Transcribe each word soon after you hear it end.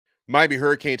Miami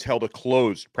Hurricanes held a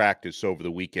closed practice over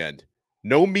the weekend.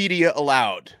 No media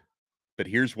allowed. But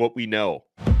here's what we know.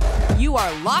 You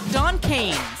are Locked On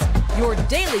Canes, your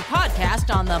daily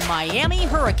podcast on the Miami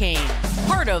Hurricanes.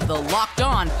 Part of the Locked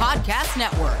On Podcast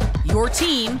Network, your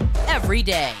team every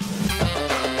day.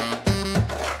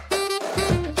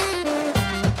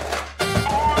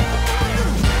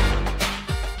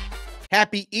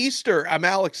 Happy Easter. I'm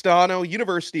Alex Donno,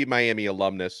 University of Miami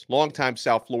alumnus, longtime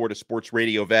South Florida sports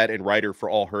radio vet and writer for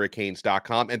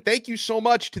allhurricanes.com. And thank you so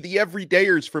much to the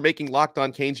everydayers for making Locked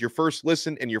On Canes your first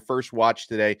listen and your first watch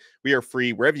today. We are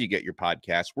free wherever you get your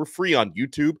podcasts. We're free on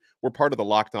YouTube. We're part of the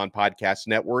Locked On Podcast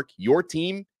Network, your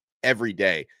team every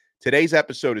day. Today's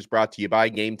episode is brought to you by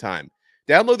Game Time.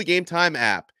 Download the Game Time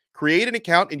app. Create an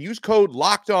account and use code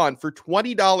LOCKEDON for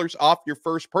 $20 off your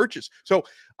first purchase. So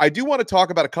I do want to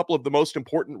talk about a couple of the most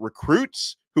important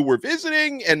recruits who were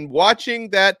visiting and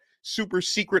watching that super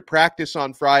secret practice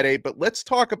on Friday, but let's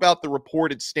talk about the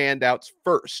reported standouts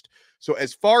first. So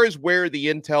as far as where the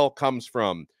intel comes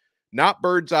from, not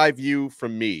bird's eye view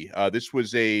from me. This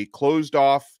was a closed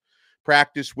off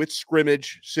practice with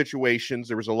scrimmage situations.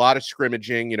 There was a lot of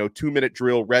scrimmaging, 2-minute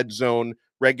drill, red zone,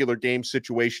 regular game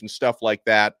situation, stuff like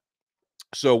that.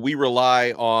 So we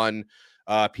rely on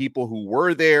people who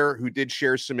were there, who did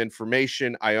share some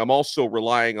information. I am also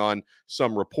relying on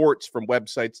some reports from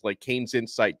websites like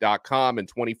CanesInsight.com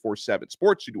and 24/7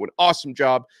 Sports, who do an awesome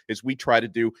job, as we try to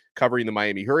do, covering the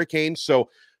Miami Hurricanes. So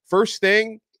first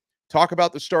thing, talk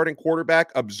about the starting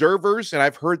quarterback. Observers, and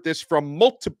I've heard this from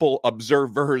multiple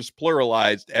observers,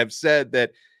 pluralized, have said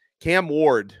that Cam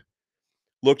Ward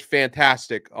looked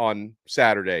fantastic on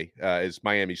Saturday as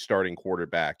Miami's starting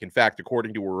quarterback. In fact,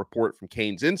 according to a report from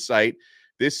CanesInsight,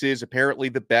 this is apparently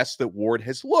the best that Ward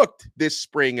has looked this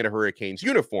spring in a Hurricanes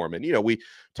uniform. And, we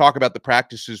talk about the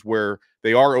practices where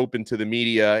they are open to the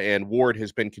media, and Ward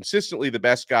has been consistently the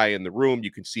best guy in the room.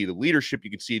 You can see the leadership. You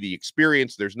can see the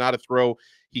experience. There's not a throw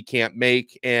he can't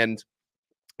make. And,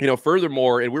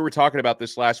 furthermore, and we were talking about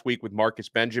this last week with Marcus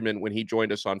Benjamin when he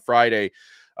joined us on Friday,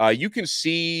 you can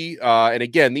see, and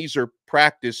again, these are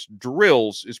practice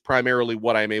drills is primarily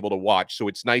what I'm able to watch. So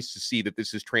it's nice to see that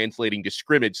this is translating to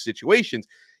scrimmage situations.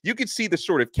 You can see the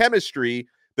sort of chemistry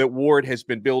that Ward has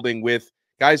been building with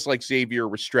guys like Xavier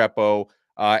Restrepo.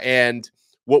 And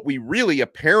what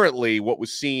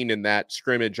was seen in that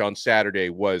scrimmage on Saturday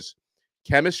was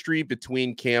chemistry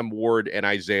between Cam Ward and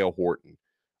Isaiah Horton.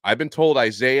 I've been told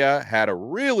Isaiah had a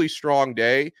really strong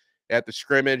day at the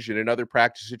scrimmage and in other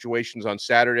practice situations on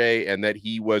Saturday, and that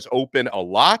he was open a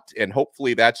lot, and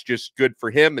hopefully that's just good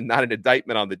for him and not an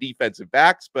indictment on the defensive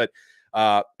backs. But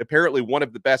apparently one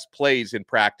of the best plays in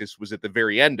practice was at the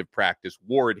very end of practice.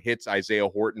 Ward hits Isaiah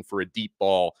Horton for a deep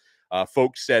ball.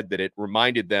 Folks said that it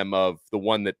reminded them of the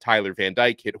one that Tyler Van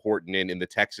Dyke hit Horton in the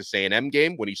Texas A&M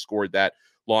game when he scored that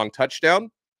long touchdown.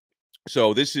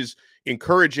 So this is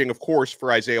encouraging, of course,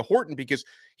 for Isaiah Horton, because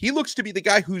he looks to be the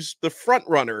guy who's the front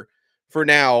runner for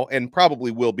now, and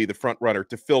probably will be the front runner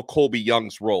to fill Colby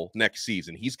Young's role next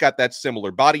season. He's got that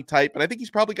similar body type, and I think he's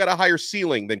probably got a higher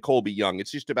ceiling than Colby Young.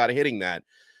 It's just about hitting that.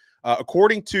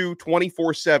 According to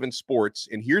 24/7 Sports,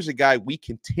 and here's a guy we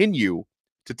continue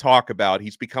to talk about.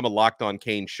 He's become a Locked On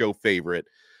Canes show favorite.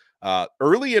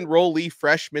 Early enrollee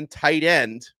freshman tight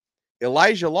end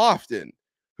Elija Lofton,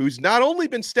 who's not only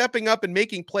been stepping up and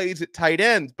making plays at tight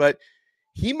end, but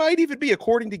he might even be,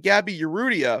 according to Gabby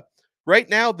Urrutia, right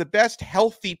now the best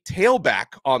healthy tailback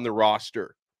on the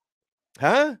roster.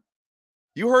 Huh?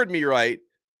 You heard me right.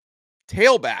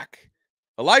 Tailback.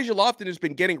 Elija Lofton has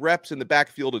been getting reps in the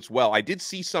backfield as well. I did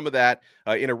see some of that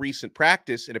in a recent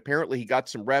practice, and apparently he got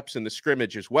some reps in the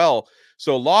scrimmage as well.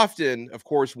 So Lofton, of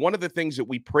course, one of the things that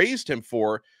we praised him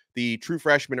for, the true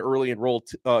freshman early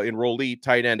enrollee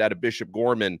tight end out of Bishop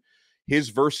Gorman, his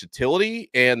versatility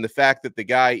and the fact that the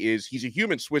guy he's a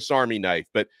human Swiss Army knife,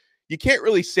 but you can't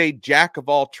really say jack of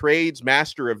all trades,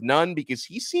 master of none, because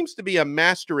he seems to be a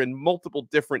master in multiple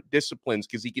different disciplines,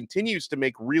 because he continues to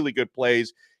make really good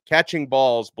plays, catching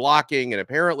balls, blocking, and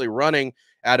apparently running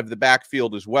out of the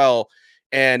backfield as well.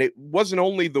 And it wasn't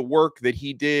only the work that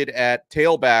he did at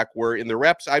tailback, where in the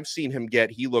reps I've seen him get,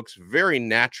 he looks very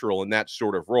natural in that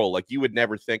sort of role. Like, you would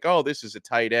never think, oh, this is a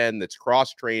tight end that's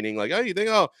cross-training. Like, oh, you think,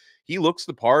 oh, he looks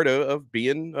the part of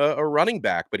being a running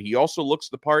back, but he also looks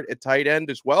the part at tight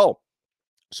end as well.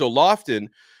 So Lofton,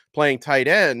 playing tight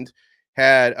end,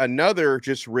 had another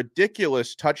just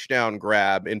ridiculous touchdown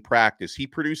grab in practice. He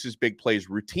produces big plays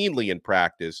routinely in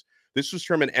practice. This was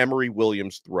from an Emory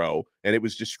Williams throw, and it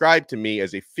was described to me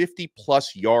as a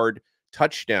 50-plus yard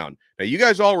touchdown. Now, you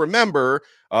guys all remember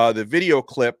the video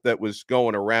clip that was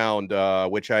going around,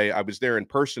 which I was there in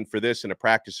person for this in a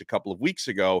practice a couple of weeks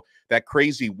ago, that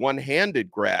crazy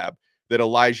one-handed grab that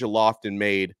Elija Lofton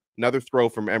made. Another throw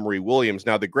from Emory Williams.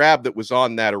 Now, the grab that was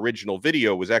on that original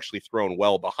video was actually thrown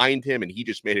well behind him, and he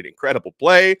just made an incredible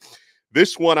play.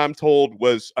 This one, I'm told,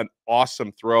 was an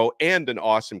awesome throw and an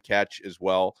awesome catch as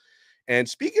well. And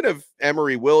speaking of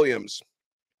Emory Williams,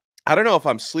 I don't know if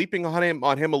I'm sleeping on him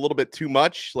a little bit too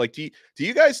much. Like, do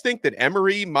you guys think that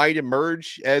Emory might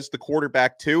emerge as the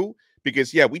quarterback too?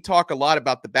 Because, yeah, we talk a lot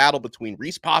about the battle between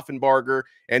Reese Poffenbarger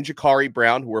and Jakari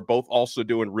Brown, who are both also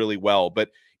doing really well. But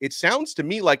it sounds to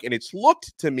me like, and it's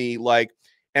looked to me like,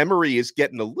 Emory is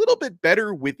getting a little bit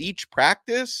better with each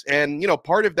practice. And,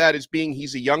 part of that is being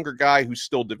he's a younger guy who's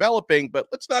still developing. But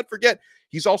let's not forget,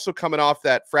 he's also coming off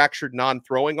that fractured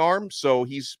non-throwing arm. So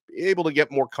he's able to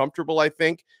get more comfortable, I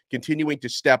think, continuing to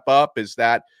step up as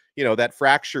that, that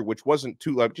fracture, which wasn't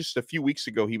just a few weeks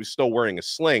ago, he was still wearing a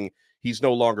sling. He's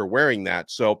no longer wearing that.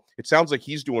 So it sounds like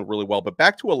he's doing really well. But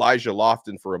back to Elija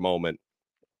Lofton for a moment.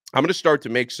 I'm going to start to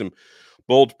make some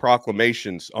bold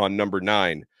proclamations on number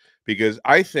 9, because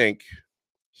I think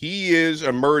he is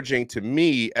emerging to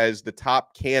me as the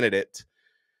top candidate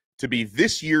to be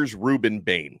this year's Ruben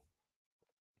Bain.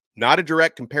 Not a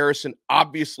direct comparison.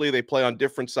 Obviously, they play on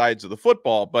different sides of the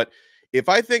football. But if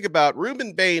I think about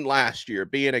Ruben Bain last year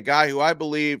being a guy who I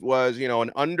believe was,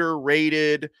 an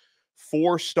underrated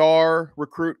 4-star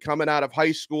recruit coming out of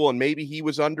high school, and maybe he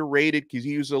was underrated because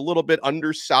he was a little bit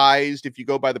undersized if you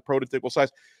go by the prototypical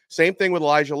size. Same thing with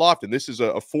Elija Lofton. This is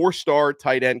a 4-star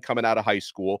tight end coming out of high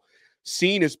school,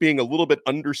 seen as being a little bit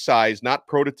undersized, not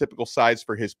prototypical size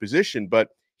for his position,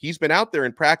 but he's been out there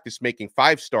in practice making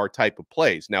 5-star type of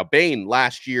plays. Now, Bain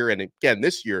last year and again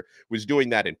this year was doing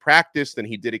that in practice. Then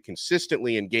he did it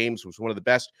consistently in games, was one of the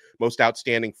best, most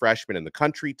outstanding freshmen in the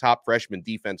country, top freshman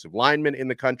defensive lineman in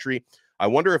the country. I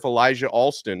wonder if Elija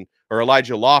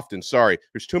Lofton, sorry,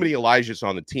 there's too many Elijahs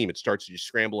on the team. It starts to just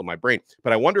scramble in my brain.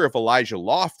 But I wonder if Elija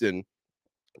Lofton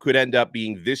could end up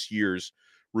being this year's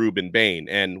Ruben Bain.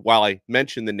 And while I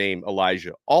mentioned the name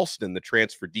Elijah Alston, the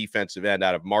transfer defensive end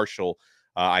out of Marshall,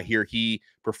 I hear he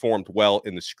performed well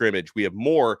in the scrimmage. We have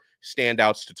more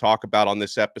standouts to talk about on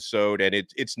this episode, and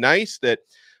it's nice that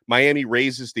Miami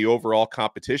raises the overall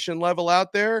competition level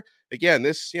out there. Again,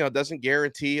 this doesn't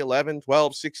guarantee 11,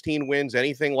 12, 16 wins,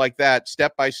 anything like that,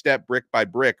 step by step, brick by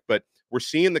brick, but we're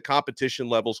seeing the competition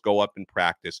levels go up in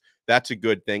practice. That's a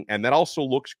good thing, and that also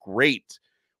looks great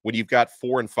when you've got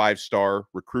 4- and 5-star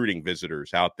recruiting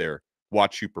visitors out there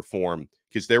watch you perform,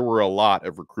 because there were a lot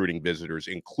of recruiting visitors,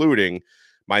 including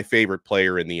my favorite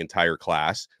player in the entire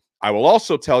class. I will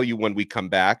also tell you when we come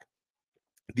back,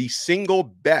 the single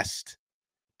best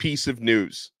piece of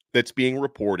news that's being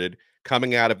reported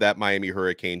coming out of that Miami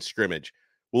Hurricanes scrimmage.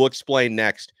 We'll explain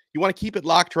next. You want to keep it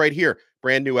locked right here.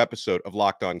 Brand new episode of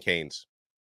Locked On Canes.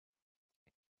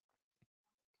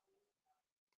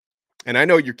 And I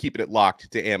know you're keeping it locked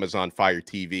to Amazon Fire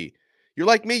TV. You're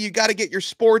like me, you got to get your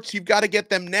sports. You've got to get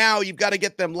them now. You've got to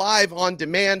get them live on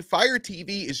demand. Fire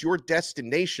TV is your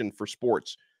destination for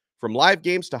sports. From live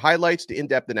games to highlights to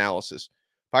in-depth analysis,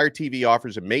 Fire TV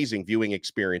offers amazing viewing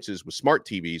experiences with smart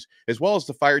TVs, as well as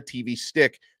the Fire TV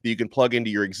stick that you can plug into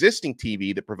your existing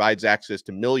TV that provides access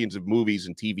to millions of movies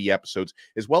and TV episodes,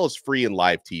 as well as free and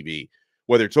live TV.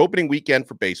 Whether it's opening weekend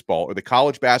for baseball or the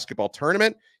college basketball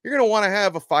tournament, you're going to want to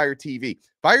have a Fire TV.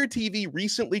 Fire TV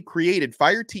recently created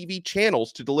Fire TV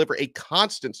channels to deliver a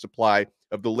constant supply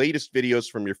of the latest videos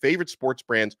from your favorite sports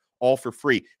brands, all for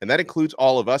free. And that includes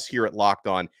all of us here at Locked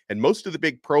On and most of the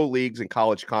big pro leagues and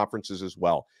college conferences as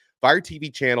well. Fire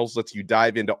TV channels lets you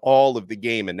dive into all of the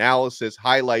game analysis,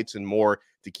 highlights, and more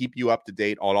to keep you up to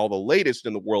date on all the latest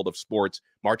in the world of sports,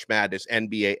 March Madness,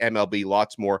 NBA, MLB,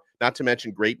 lots more, not to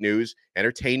mention great news,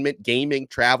 entertainment, gaming,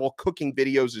 travel, cooking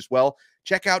videos as well.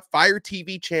 Check out Fire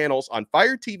TV channels on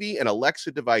Fire TV and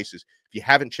Alexa devices. If you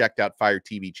haven't checked out Fire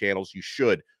TV channels, you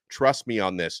should. Trust me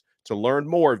on this. To learn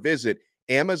more, visit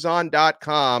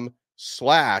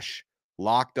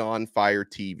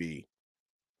Amazon.com/LockedOnFireTV.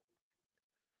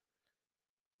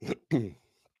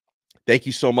 Thank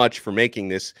you so much for making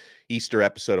this Easter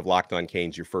episode of Locked On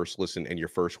Canes your first listen and your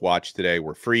first watch today.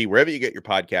 We're free wherever you get your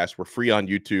podcasts. We're free on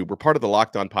YouTube. We're part of the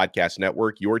Locked On Podcast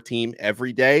Network, your team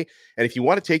every day. And if you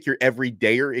want to take your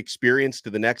everydayer experience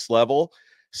to the next level,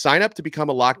 sign up to become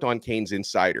a Locked On Canes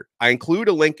Insider. I include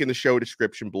a link in the show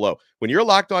description below. When you're a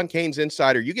Locked On Canes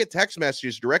Insider, you get text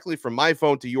messages directly from my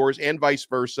phone to yours and vice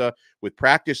versa with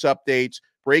practice updates,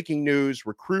 breaking news,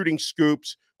 recruiting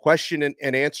scoops, question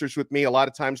and answers with me. A lot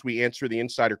of times we answer the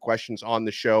insider questions on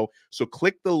the show. So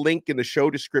click the link in the show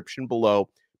description below.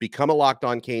 Become a Locked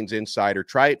On Canes insider.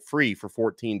 Try it free for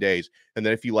 14 days. And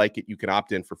then if you like it, you can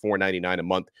opt in for $4.99 a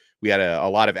month. We had a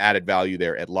lot of added value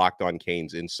there at Locked On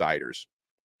Canes Insiders.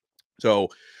 So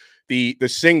the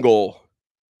single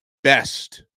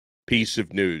best piece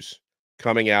of news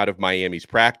coming out of Miami's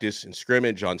practice and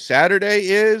scrimmage on Saturday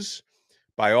is,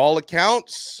 by all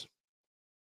accounts,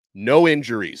 no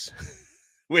injuries.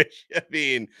 Which, I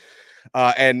mean,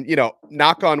 and, you know,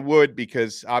 knock on wood,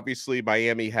 because obviously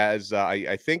Miami has,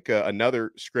 I think,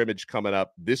 another scrimmage coming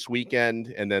up this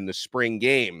weekend, and then the spring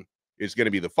game is going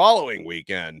to be the following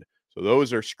weekend. So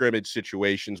those are scrimmage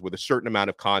situations with a certain amount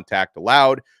of contact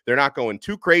allowed. They're not going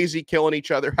too crazy killing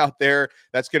each other out there.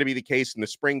 That's going to be the case in the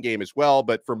spring game as well.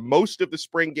 But for most of the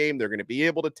spring game, they're going to be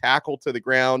able to tackle to the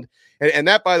ground. And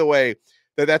that, by the way,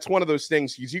 that's one of those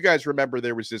things, because you guys remember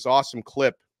there was this awesome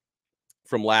clip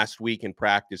from last week in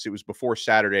practice. It was before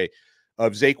Saturday,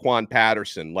 of Zaquan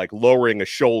Patterson, like lowering a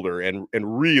shoulder and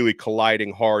really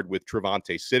colliding hard with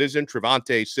Trevante Citizen.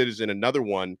 Trevante Citizen, another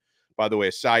one, by the way,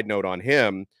 a side note on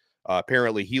him.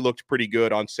 Apparently, he looked pretty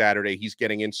good on Saturday. He's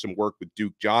getting in some work with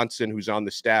Duke Johnson, who's on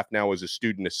the staff now as a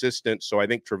student assistant. So I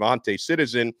think Trevante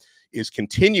Citizen is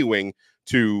continuing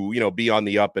to, you know, be on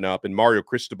the up and up. And Mario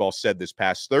Cristobal said this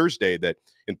past Thursday that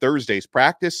in Thursday's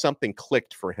practice, something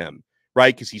clicked for him,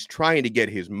 right? Because he's trying to get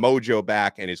his mojo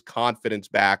back and his confidence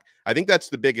back. I think that's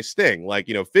the biggest thing. Like,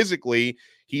 you know, physically,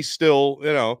 he's still,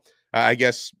 you know, I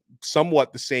guess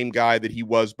somewhat the same guy that he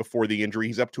was before the injury.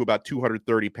 He's up to about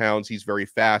 230 pounds. He's very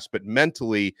fast, but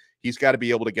mentally, he's got to be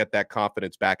able to get that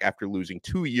confidence back after losing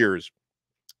 2 years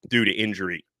due to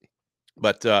injury.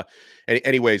 But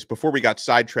anyways, before we got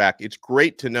sidetracked, it's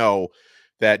great to know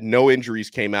that no injuries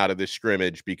came out of this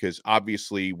scrimmage, because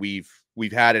obviously we've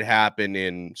had it happen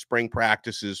in spring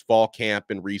practices, fall camp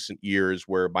in recent years,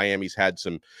 where Miami's had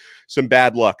some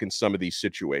bad luck in some of these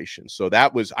situations. So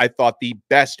that was, I thought, the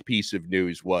best piece of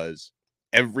news was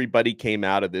everybody came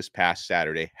out of this past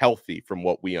Saturday healthy, from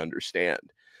what we understand.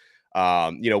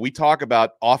 You know, we talk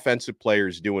about offensive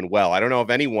players doing well. I don't know if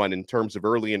anyone in terms of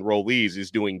early enrollees is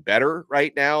doing better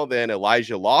right now than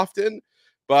Elija Lofton,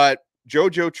 but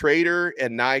JoJo Trader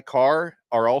and Carr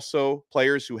are also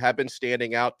players who have been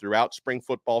standing out throughout spring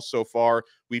football so far.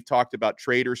 We've talked about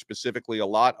Trader specifically a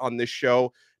lot on this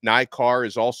show. Carr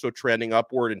is also trending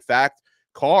upward. In fact,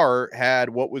 Carr had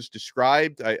what was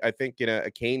described, I think, in a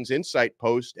CanesInsight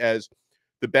post as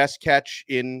the best catch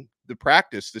in the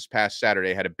practice this past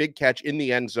Saturday. Had a big catch in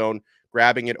the end zone,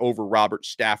 grabbing it over Robert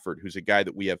Stafford, who's a guy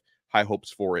that we have high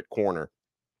hopes for at corner.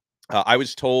 I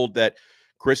was told that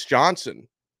Chris Johnson,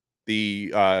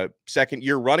 the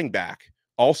second-year running back,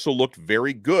 also looked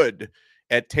very good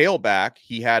at tailback.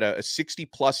 He had a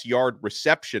 60-plus yard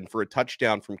reception for a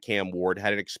touchdown from Cam Ward,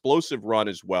 had an explosive run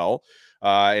as well.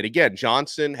 And again,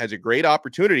 Johnson has a great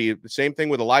opportunity. The same thing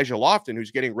with Elija Lofton,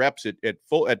 who's getting reps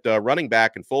at running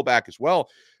back and fullback as well.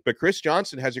 But Chris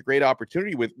Johnson has a great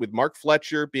opportunity with Mark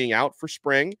Fletcher being out for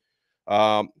spring.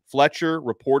 Fletcher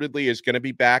reportedly is going to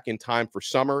be back in time for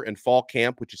summer and fall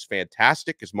camp, which is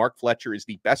fantastic, because Mark Fletcher is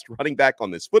the best running back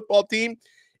on this football team.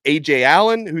 A.J.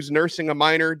 Allen, who's nursing a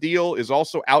minor deal, is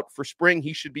also out for spring.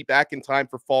 He should be back in time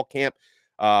for fall camp.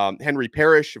 Henry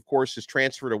Parrish, of course, is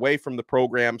transferred away from the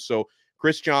program. So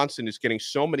Chris Johnson is getting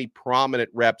so many prominent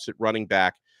reps at running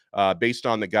back based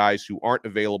on the guys who aren't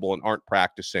available and aren't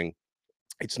practicing.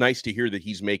 It's nice to hear that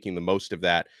he's making the most of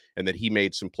that, and that he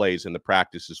made some plays in the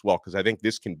practice as well, because I think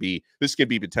this can be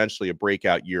potentially a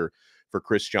breakout year for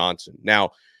Chris Johnson. Now,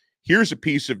 here's a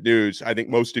piece of news I think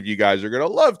most of you guys are going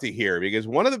to love to hear, because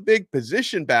one of the big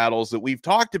position battles that we've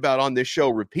talked about on this show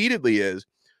repeatedly is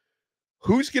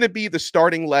who's going to be the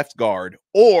starting left guard,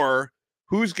 or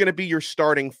who's going to be your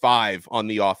starting five on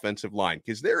the offensive line,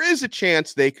 because there is a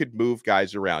chance they could move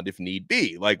guys around if need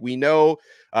be. Like, we know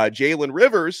Jalen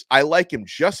Rivers, I like him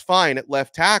just fine at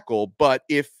left tackle, but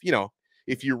if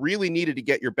you really needed to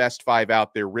get your best five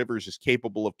out there, Rivers is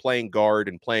capable of playing guard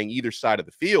and playing either side of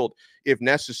the field if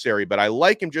necessary, but I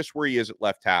like him just where he is at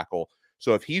left tackle.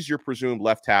 So if he's your presumed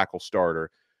left tackle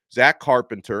starter, Zach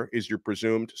Carpenter is your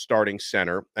presumed starting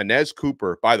center. Inez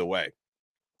Cooper, by the way,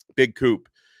 Big Coop,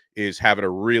 is having a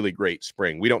really great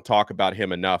spring. We don't talk about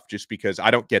him enough, just because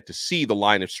I don't get to see the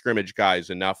line of scrimmage guys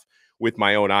enough with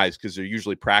my own eyes, because they're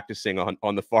usually practicing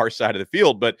on the far side of the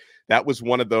field. But that was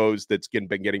one of those that's been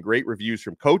getting great reviews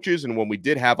from coaches. And when we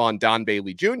did have on Don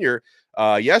Bailey Jr.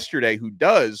 Yesterday, who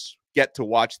does get to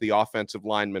watch the offensive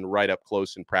lineman right up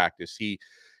close in practice, he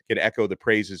can echo the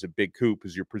praises of Big Coop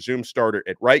as your presumed starter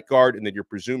at right guard, and then your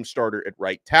presumed starter at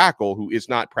right tackle, who is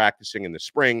not practicing in the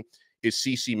spring, is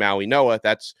CeCe Maui-Noah.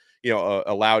 That's,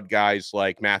 allowed guys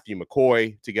like Matthew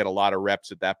McCoy to get a lot of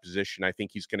reps at that position. I think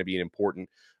he's going to be an important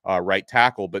right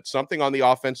tackle. But something on the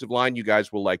offensive line you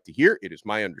guys will like to hear. It is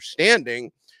my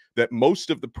understanding that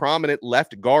most of the prominent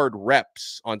left guard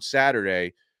reps on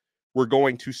Saturday were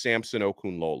going to Samson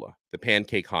Okunlola, the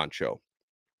pancake honcho,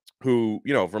 who,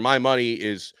 for my money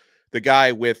is the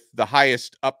guy with the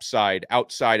highest upside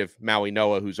outside of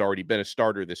Maui-Noah, who's already been a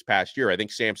starter this past year. I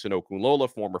think Samson Okunlola,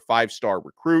 former 5-star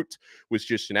recruit, was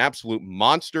just an absolute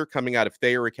monster coming out of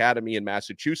Thayer Academy in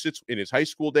Massachusetts in his high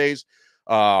school days.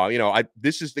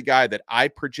 This is the guy that I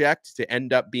project to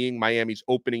end up being Miami's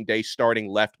opening day starting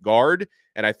left guard.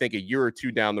 And I think a year or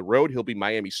two down the road, he'll be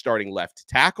Miami's starting left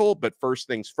tackle. But first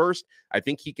things first, I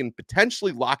think he can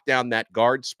potentially lock down that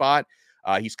guard spot.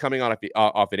 He's coming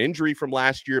off an injury from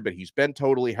last year, but he's been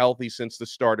totally healthy since the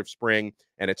start of spring.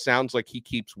 And it sounds like he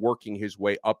keeps working his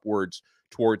way upwards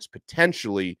towards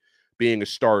potentially being a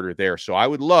starter there. So I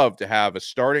would love to have a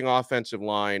starting offensive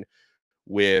line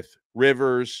with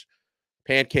Rivers,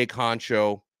 Pancake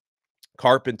Honcho,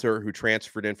 Carpenter, who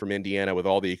transferred in from Indiana with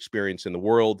all the experience in the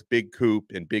world, Big Coop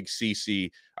and Big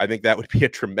CeCe. I think that would be a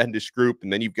tremendous group.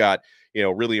 And then you've got,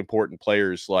 really important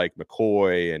players like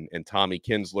McCoy and Tommy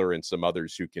Kinsler and some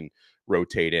others who can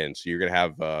rotate in. So you're going to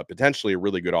have potentially a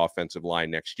really good offensive line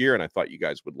next year. And I thought you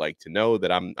guys would like to know that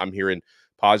I'm hearing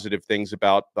positive things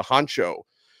about the honcho.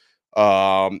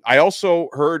 I also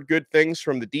heard good things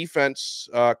from the defense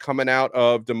coming out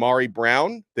of Damari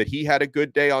Brown, that he had a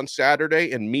good day on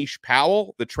Saturday, and Mish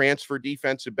Powell, the transfer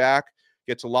defensive back,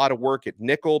 gets a lot of work at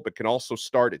nickel, but can also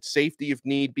start at safety if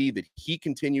need be, that he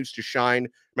continues to shine.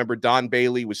 Remember, Don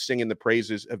Bailey was singing the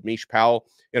praises of Mish Powell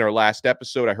in our last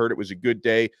episode. I heard it was a good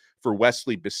day for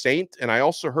Wesley Besaint, and I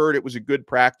also heard it was a good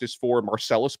practice for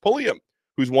Marcellus Pulliam,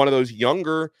 who's one of those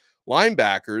younger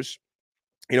linebackers.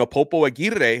 Popo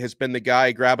Aguirre has been the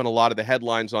guy grabbing a lot of the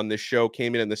headlines on this show,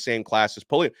 came in the same class as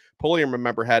Pulliam. Pulliam,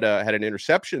 remember, had an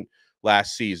interception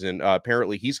last season.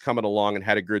 Apparently, he's coming along and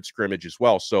had a good scrimmage as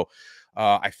well. So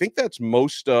I think that's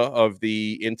most of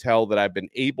the intel that I've been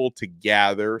able to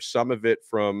gather, some of it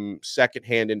from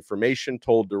secondhand information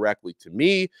told directly to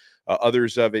me,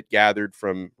 others of it gathered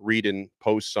from reading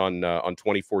posts on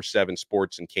 24/7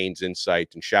 Sports and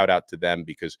CanesInsight, and shout out to them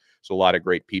because there's a lot of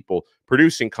great people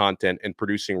producing content and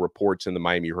producing reports in the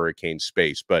Miami Hurricanes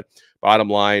space. But bottom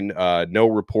line, no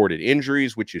reported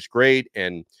injuries, which is great.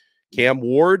 And Cam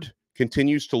Ward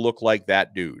continues to look like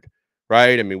that dude,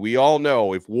 right? I mean, we all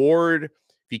know if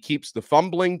he keeps the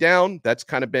fumbling down, that's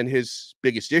kind of been his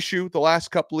biggest issue the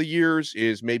last couple of years,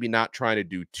 is maybe not trying to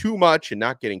do too much and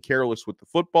not getting careless with the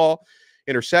football.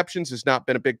 Interceptions has not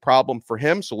been a big problem for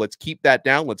him, so let's keep that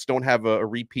down. Let's don't have a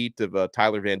repeat of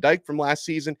Tyler Van Dyke from last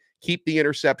season. Keep the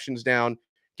interceptions down,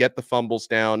 get the fumbles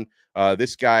down.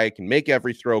 This guy can make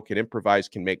every throw, can improvise,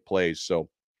 can make plays. So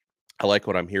I like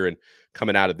what I'm hearing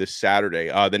coming out of this Saturday.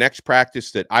 The next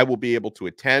practice that I will be able to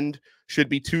attend should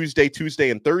be Tuesday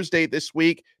and Thursday this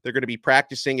week. They're going to be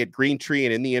practicing at Green Tree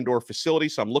and in the indoor facility,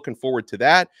 so I'm looking forward to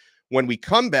that. When we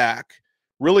come back,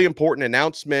 really important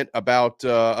announcement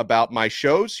about my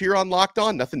shows here on Locked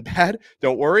On. Nothing bad,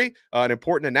 don't worry. An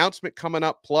important announcement coming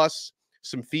up, plus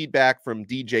some feedback from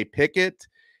DJ Pickett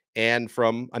and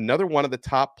from another one of the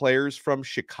top players from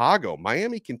Chicago.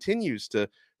 Miami continues to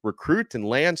recruit and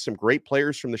land some great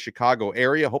players from the Chicago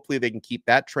area. Hopefully they can keep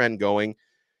that trend going.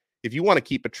 If you want to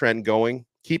keep a trend going,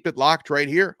 keep it locked right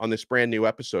here on this brand new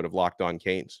episode of Locked On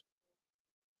Canes.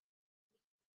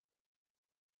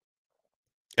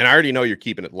 And I already know you're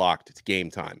keeping it locked. It's game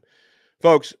time.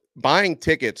 Folks, buying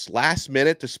tickets last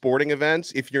minute to sporting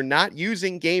events, if you're not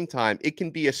using Game Time, it can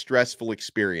be a stressful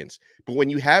experience. But when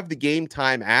you have the Game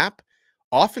Time app,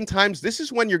 oftentimes this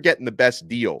is when you're getting the best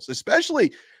deals,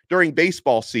 especially during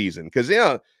baseball season. Because,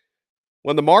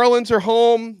 when the Marlins are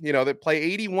home, they play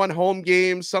 81 home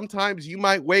games. Sometimes you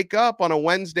might wake up on a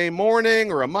Wednesday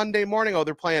morning or a Monday morning. Oh,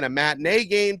 they're playing a matinee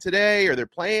game today, or they're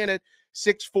playing at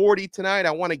 6:40 tonight.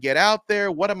 I want to get out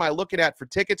there. What am I looking at for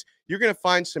tickets? You're going to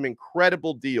find some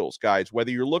incredible deals, guys, whether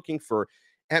you're looking for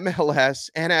MLS,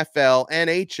 NFL,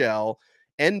 NHL,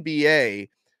 NBA.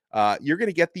 You're going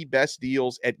to get the best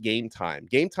deals at Game Time.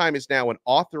 Game Time is now an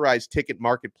authorized ticket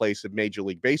marketplace of Major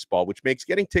League Baseball, which makes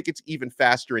getting tickets even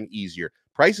faster and easier.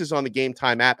 Prices on the Game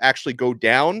Time app actually go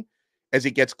down as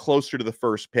it gets closer to the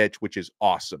first pitch, which is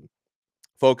awesome.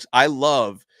 Folks, I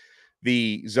love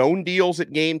the zone deals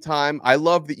at Game Time. I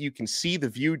love that you can see the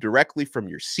view directly from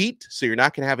your seat, so you're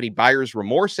not going to have any buyer's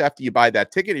remorse after you buy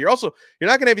that ticket. You're not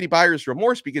going to have any buyer's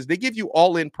remorse because they give you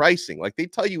all-in pricing. Like, they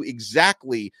tell you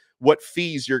exactly what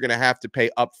fees you're going to have to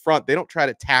pay up front. They don't try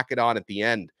to tack it on at the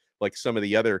end like some of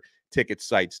the other ticket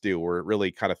sites do, where it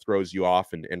really kind of throws you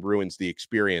off and ruins the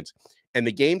experience. And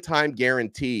the game time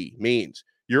guarantee means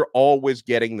you're always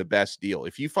getting the best deal.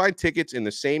 If you find tickets in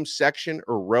the same section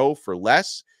or row for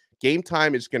less, Game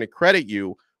Time is going to credit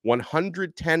you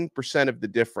 110% of the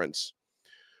difference.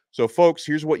 So, folks,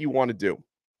 here's what you want to do.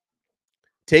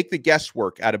 Take the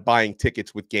guesswork out of buying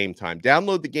tickets with Game Time.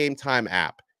 Download the Game Time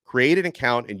app, create an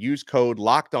account, and use code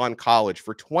LOCKEDONCollege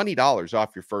for $20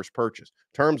 off your first purchase.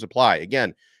 Terms apply.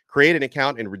 Again, create an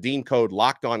account and redeem code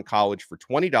LOCKEDONCollege for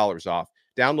 $20 off.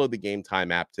 Download the Game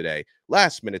Time app today.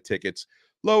 Last minute tickets,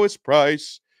 lowest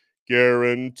price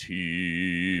guaranteed.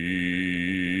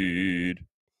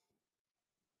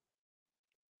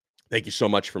 Thank you so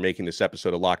much for making this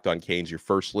episode of Locked On Canes your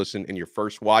first listen and your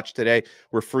first watch today.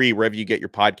 We're free wherever you get your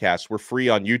podcasts. We're free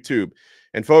on YouTube.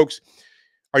 And folks,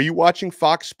 are you watching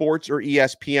Fox Sports or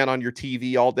ESPN on your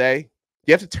TV all day? Do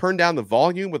you have to turn down the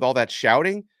volume with all that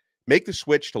shouting? Make the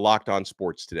switch to Locked On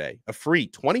Sports today, a free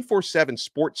 24/7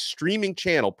 sports streaming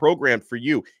channel programmed for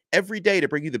you every day to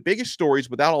bring you the biggest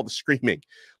stories without all the screaming.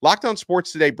 Locked On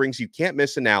Sports today brings you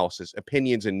can't-miss analysis,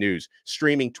 opinions, and news,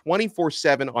 streaming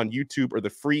 24/7 on YouTube or the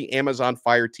free Amazon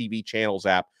Fire TV channels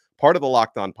app, part of the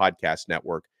Locked On Podcast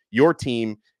Network, your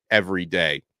team every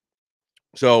day.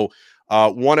 So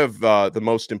one of the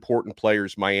most important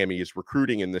players Miami is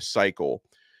recruiting in this cycle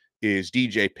is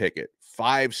DJ Pickett,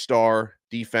 5-star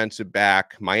defensive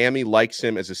back. Miami likes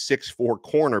him as a 6'4"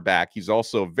 cornerback. He's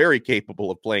also very capable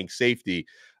of playing safety.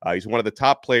 He's one of the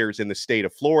top players in the state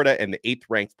of Florida and the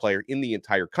 8th-ranked player in the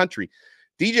entire country.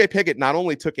 DJ Pickett not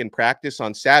only took in practice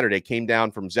on Saturday, came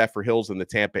down from Zephyr Hills in the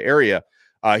Tampa area,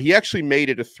 he actually made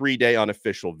it a 3-day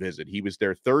unofficial visit. He was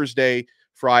there Thursday,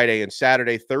 Friday, and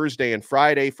Saturday. Thursday and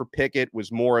Friday for Pickett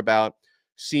was more about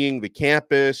seeing the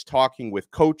campus, talking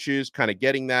with coaches, kind of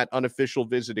getting that unofficial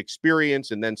visit experience.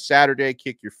 And then Saturday,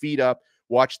 kick your feet up,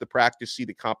 watch the practice, see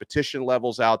the competition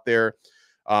levels out there.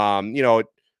 One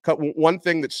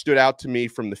thing that stood out to me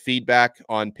from the feedback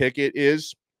on Pickett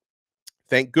is,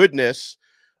 thank goodness,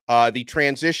 the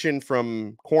transition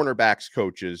from cornerbacks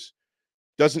coaches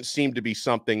doesn't seem to be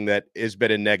something that has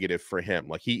been a negative for him.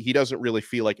 Like he doesn't really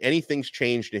feel like anything's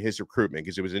changed in his recruitment,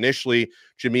 because it was initially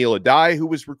Jamil Adai who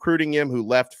was recruiting him, who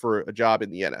left for a job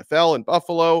in the NFL in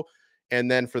Buffalo.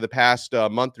 And then for the past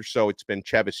month or so, it's been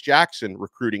Chevis Jackson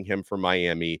recruiting him for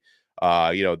Miami.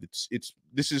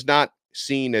 This is not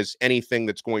seen as anything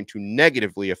that's going to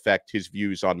negatively affect his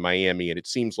views on Miami. And it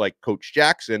seems like Coach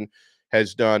Jackson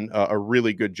has done a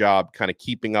really good job kind of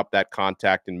keeping up that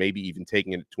contact and maybe even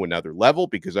taking it to another level,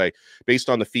 because based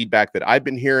on the feedback that I've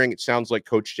been hearing, it sounds like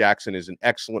Coach Jackson is an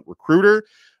excellent recruiter.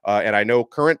 And I know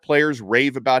current players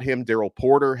rave about him. Daryl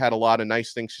Porter had a lot of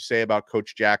nice things to say about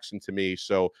Coach Jackson to me.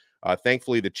 So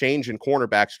thankfully, the change in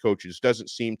cornerbacks coaches doesn't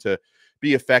seem to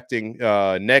be affecting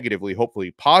negatively,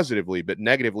 hopefully positively, but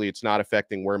negatively, it's not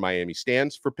affecting where Miami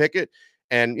stands for Pickett.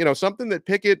 And, something that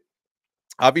Pickett,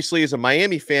 obviously, as a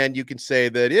Miami fan, you can say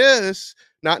that is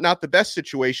not the best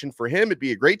situation for him. It'd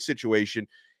be a great situation.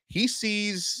 He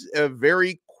sees a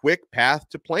very quick path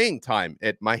to playing time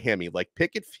at Miami. Like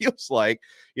Pickett feels like,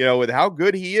 with how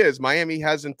good he is, Miami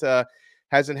hasn't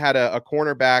had a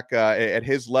cornerback at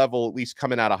his level, at least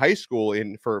coming out of high school,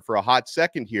 for a hot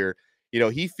second here.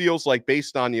 He feels like,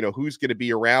 based on, who's going to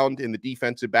be around in the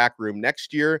defensive back room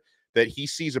next year, that he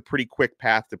sees a pretty quick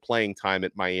path to playing time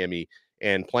at Miami.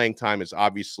 And playing time is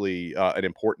obviously an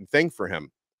important thing for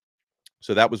him.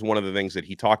 So that was one of the things that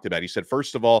he talked about. He said,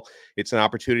 first of all, it's an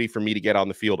opportunity for me to get on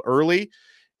the field early.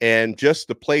 And just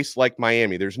the place like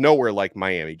Miami, there's nowhere like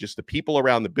Miami. Just the people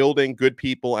around the building, good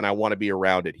people, and I want to be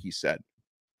around it, he said.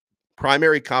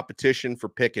 Primary competition for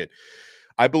Pickett.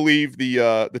 I believe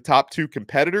the top two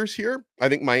competitors here, I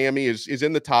think Miami is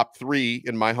in the top three,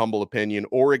 in my humble opinion.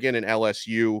 Oregon and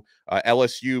LSU.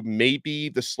 LSU may be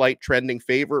the slight trending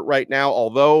favorite right now,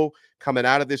 although coming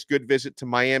out of this good visit to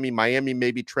Miami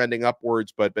may be trending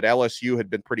upwards, but LSU had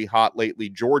been pretty hot lately.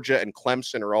 Georgia and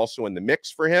Clemson are also in the mix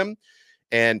for him.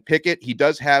 And Pickett, he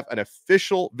does have an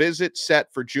official visit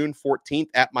set for June 14th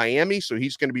at Miami, so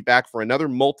he's going to be back for another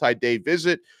multi-day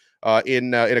visit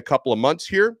in a couple of months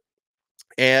here.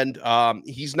 And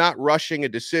he's not rushing a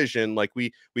decision like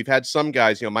we've had some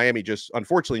guys. Miami just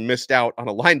unfortunately missed out on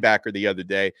a linebacker the other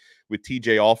day with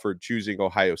TJ Alford choosing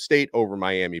Ohio State over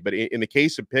Miami. But in the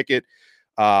case of Pickett,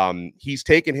 he's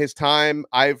taken his time.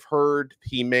 I've heard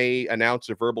he may announce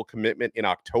a verbal commitment in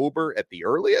October at the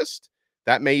earliest.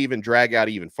 That may even drag out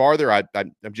even farther.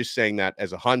 I'm just saying that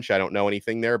as a hunch. I don't know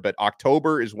anything there, but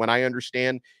October is when I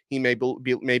understand he may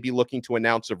be looking to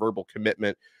announce a verbal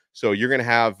commitment. So you're going to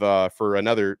have for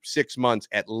another 6 months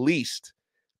at least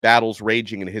battles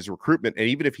raging in his recruitment. And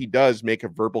even if he does make a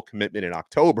verbal commitment in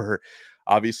October,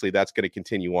 obviously that's going to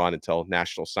continue on until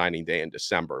National Signing Day in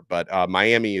December. But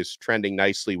Miami is trending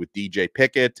nicely with DJ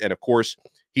Pickett. And of course,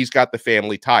 he's got the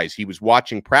family ties. He was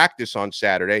watching practice on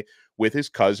Saturday with his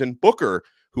cousin Booker,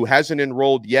 who hasn't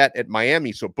enrolled yet at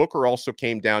Miami. So Booker also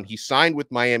came down. He signed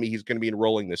with Miami. He's going to be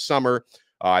enrolling this summer.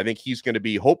 I think he's going to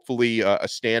be hopefully a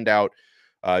standout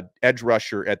edge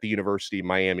rusher at the University of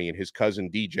Miami. And his cousin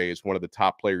DJ is one of the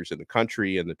top players in the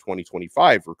country in the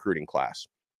 2025 recruiting class.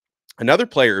 Another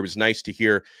player it was nice to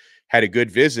hear had a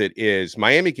good visit is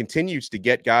Miami continues to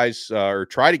get guys or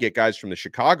try to get guys from the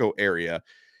Chicago area.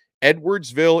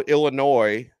 Edwardsville,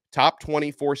 Illinois, top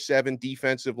 24/7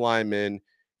 defensive lineman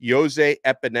Iose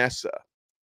Epenesa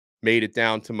made it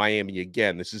down to Miami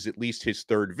again. This is at least his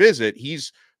third visit.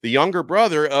 He's the younger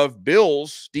brother of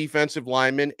Bills defensive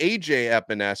lineman AJ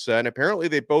Epenesa, and apparently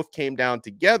they both came down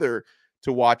together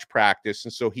to watch practice.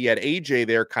 And so he had AJ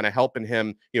there kind of helping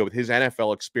him, with his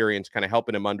NFL experience, kind of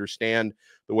helping him understand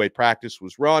the way practice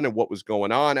was run and what was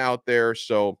going on out there.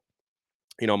 So,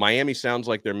 Miami sounds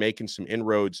like they're making some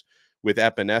inroads with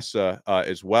Epenesa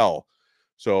as well.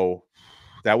 So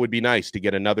that would be nice to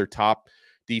get another top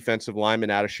defensive lineman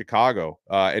out of Chicago.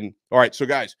 And all right, so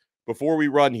guys, before we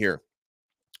run here,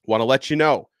 want to let you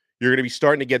know, you're going to be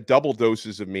starting to get double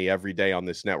doses of me every day on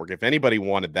this network. If anybody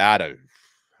wanted that, I'm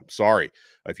sorry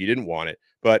if you didn't want it,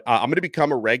 but I'm going to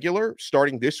become a regular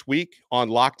starting this week on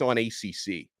Locked On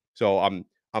ACC. So I'm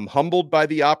humbled by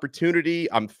the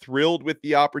opportunity. I'm thrilled with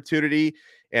the opportunity,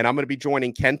 and I'm going to be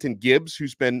joining Kenton Gibbs,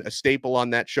 who's been a staple on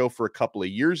that show for a couple of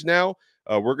years now.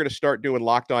 We're going to start doing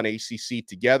Locked On ACC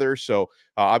together. So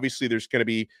obviously there's going to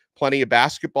be plenty of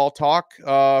basketball talk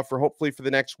hopefully for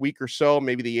the next week or so.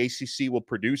 Maybe the ACC will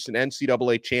produce an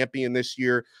NCAA champion this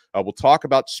year. We'll talk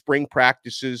about spring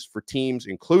practices for teams,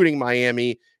 including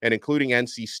Miami and including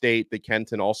NC State that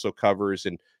Kenton also covers,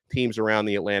 and teams around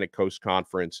the Atlantic Coast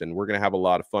Conference. And we're going to have a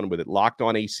lot of fun with it. Locked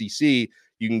On ACC.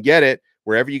 You can get it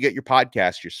wherever you get your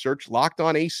podcasts. You search Locked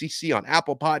On ACC on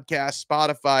Apple Podcasts,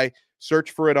 Spotify.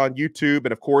 Search for it on YouTube.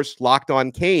 And of course, Locked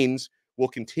On Canes will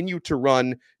continue to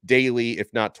run daily,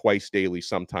 if not twice daily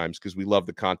sometimes, because we love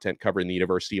the content covering the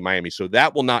University of Miami. So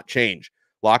that will not change.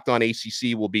 Locked On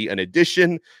ACC will be an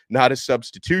addition, not a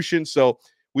substitution. So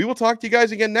we will talk to you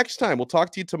guys again next time. We'll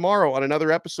talk to you tomorrow on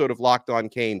another episode of Locked On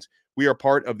Canes. We are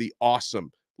part of the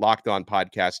awesome Locked On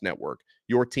Podcast Network,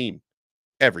 your team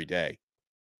every day.